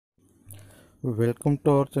Welcome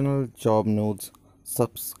to our channel Job News.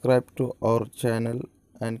 Subscribe to our channel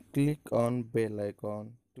and click on bell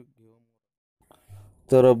icon to give.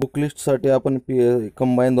 तर book लिस्टसाठी आपण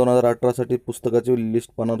combine 2018 साठी पुस्तकाची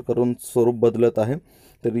list पानावर करून स्वरूप बदलत आहे.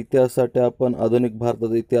 तर इतिहासासाठी आपण आधुनिक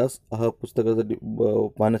भारताचा इतिहास हा पुस्तकासाठी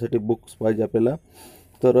पाहण्यासाठी बुक्स पाहिजे आपल्याला.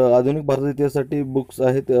 तर आधुनिक भारताच्या इतिहासासाठी बुक्स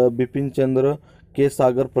आहेत बिपिनचंद्र के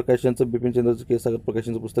सागर प्रकाशनचं. बिपिनचंद्रचं के सागर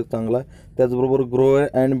प्रकाशनचं पुस्तक चांगलं आहे. त्याचबरोबर ग्रोव्हर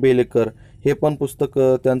अँड बेलेकर हे पण पुस्तक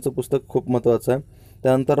त्यांचं पुस्तक खूप महत्त्वाचं आहे.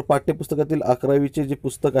 त्यानंतर पाठ्यपुस्तकातील 11वीचे जे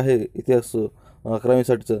पुस्तक आहे इतिहास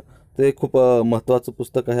 11वीसाठीचं ते खूप महत्त्वाचं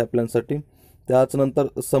पुस्तक आहे आपल्यासाठी.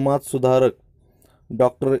 त्याचनंतर समाजसुधारक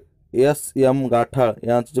डॉक्टर S.M. गाठाळ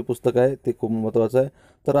यांचं जे पुस्तक आहे ते खूप महत्त्वाचं आहे.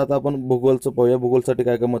 तर आता आपण भूगोलचं पाहूया. भूगोलसाठी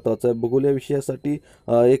काय काय महत्त्वाचं आहे. भूगोल या विषयासाठी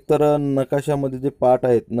एकतर नकाशामध्ये जे पाठ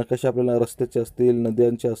आहेत, नकाशा आपल्याला रस्त्याचे असतील,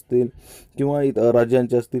 नद्यांचे असतील किंवा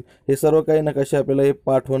राज्यांचे असतील, हे सर्व काही नकाशे आपल्याला हे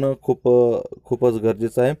पाठ होणं खूपच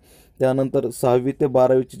गरजेचं आहे. त्यानंतर 6वी ते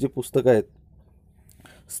 12वीची जी पुस्तकं आहेत,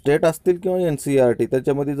 स्टेट असतील किंवा NCERT,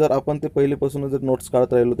 त्याच्यामध्ये जर आपण ते पहिलेपासूनच जर नोट्स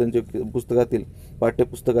काढत राहिलो त्यांच्या पुस्तकातील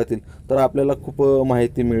पाठ्यपुस्तकातील, तर आपल्याला खूप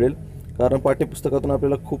माहिती मिळेल. कारण पाठ्यपुस्तकातून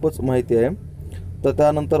आपल्याला खूपच माहिती आहे. तर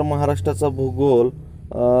त्यानंतर महाराष्ट्राचा भूगोल,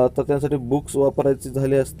 तर त्यासाठी बुक्स वापरायचे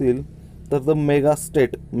झाले असतील तर द मेगा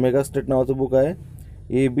स्टेट नावाचं बुक आहे.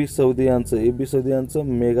 A.B. सौदी यांचं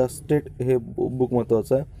मेगा स्टेट हे बुक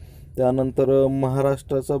महत्त्वाचं आहे. त्यानंतर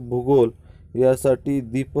महाराष्ट्राचा भूगोल यासाठी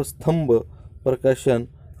दीपस्तंभ प्रकाशन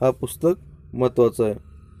हा पुस्तक महत्त्वाचं आहे.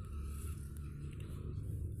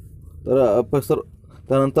 तर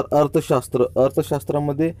त्यानंतर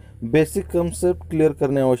अर्थशास्त्रामध्ये बेसिक कन्सेप्ट क्लिअर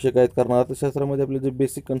करणे आवश्यक आहेत. कारण अर्थशास्त्रामध्ये आपले जे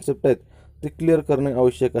बेसिक कन्सेप्ट आहेत ते क्लिअर करणे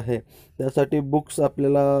आवश्यक आहे. त्यासाठी बुक्स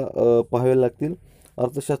आपल्याला पाहावे लागतील.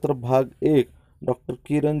 अर्थशास्त्र भाग 1 डॉक्टर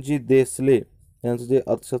किरणजी देसले यांचं जे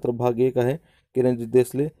अर्थशास्त्र भाग 1 आहे, किरणजी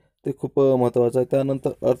देसले, ते खूप महत्त्वाचं आहे.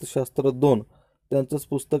 त्यानंतर अर्थशास्त्र 2 त्यांचंच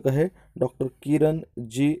पुस्तक आहे, डॉक्टर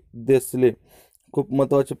किरणजी देसले. खूप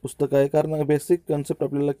महत्त्वाचे पुस्तक आहे कारण बेसिक कन्सेप्ट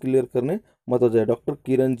आपल्याला क्लिअर करणे महत्त्वाचं आहे. डॉक्टर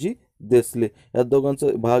किरणजी देसले या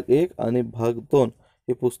दोघांचं भाग 1 आणि भाग 2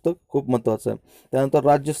 हे पुस्तक खूप महत्त्वाचं आहे. त्यानंतर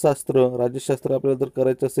राज्यशास्त्र आपल्याला जर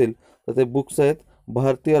करायचं असेल तर ते बुक्स आहेत.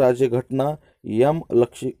 भारतीय राज्यघटना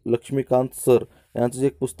लक्ष्मीकांत सर यांचं जे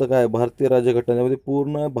एक पुस्तक आहे, भारतीय राज्यघटना, यामध्ये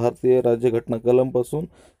पूर्ण भारतीय राज्यघटना कलमपासून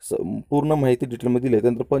पूर्ण माहिती डिटेलमध्ये दिली आहे.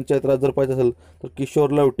 त्यानंतर पंचायत राज जर पाहिजे असेल तर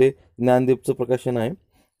किशोर लवटे ज्ञानदीपचं प्रकाशन आहे,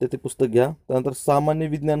 ते पुस्तक घ्या. त्यानंतर सामान्य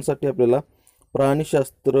विज्ञानासाठी आपल्याला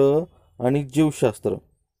प्राणीशास्त्र आणि जीवशास्त्र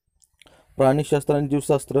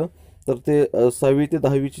तर ते 6वी ते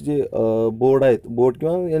 10वीचे जे बोर्ड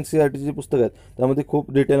किंवा NCERTचे जे पुस्तक आहेत त्यामध्ये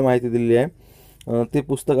खूप डिटेल माहिती दिलेली आहे. ते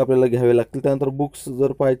पुस्तक आपल्याला घ्यावे लागतील. त्यानंतर बुक्स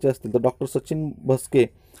जर पाहायचे असतील तर डॉक्टर सचिन भस्के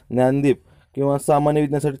ज्ञानदीप किंवा सामान्य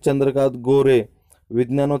विज्ञानासाठी चंद्रकांत गोरे,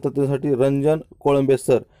 विज्ञान व तत्त्वासाठी रंजन कोळंबे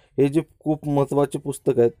सर, हे जे खूप महत्त्वाचे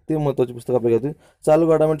पुस्तक आहेत ते महत्त्वाचे पुस्तक आपल्याला घ्यायचे. चालू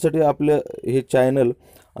घडामोडीसाठी आपलं हे चॅनल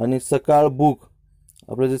आणि सकाळ बुक,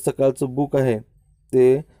 आपलं जे सकाळचं बुक आहे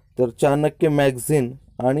ते, तर चाणक्य मॅगझिन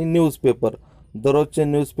आणि न्यूजपेपर, दररोजचे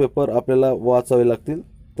न्यूजपेपर आपल्याला वाचावे लागतील.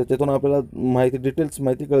 त्याच्यातून आपल्याला डिटेल्स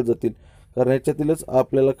माहिती कळत जातील. कारण याच्यातीलच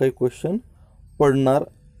आपल्याला काही क्वेश्चन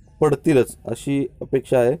पडतीलच अशी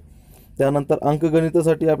अपेक्षा आहे. त्यानंतर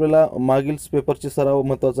अंकगणितासाठी आपल्याला मागील पेपरचे सराव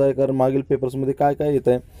महत्त्वाचा आहे. कारण मागील पेपर्समध्ये काय काय येत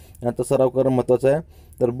आहे याचा सराव करणं महत्त्वाचं आहे.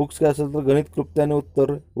 तर बुक्स काय असेल तर गणित क्लृप्ती आणि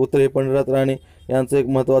उत्तर हे पंडितनाथ राणे यांचं एक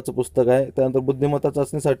महत्त्वाचं पुस्तक आहे. त्यानंतर बुद्धिमत्ता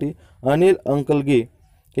चाचणीसाठी अनिल अंकलगी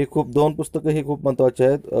हे दोन पुस्तकं हे खूप महत्त्वाचे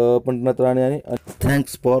आहेत, पंडितनाथ राणे आणि.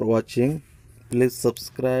 Thanks for watching. Please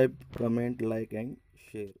subscribe, comment, like and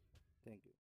share.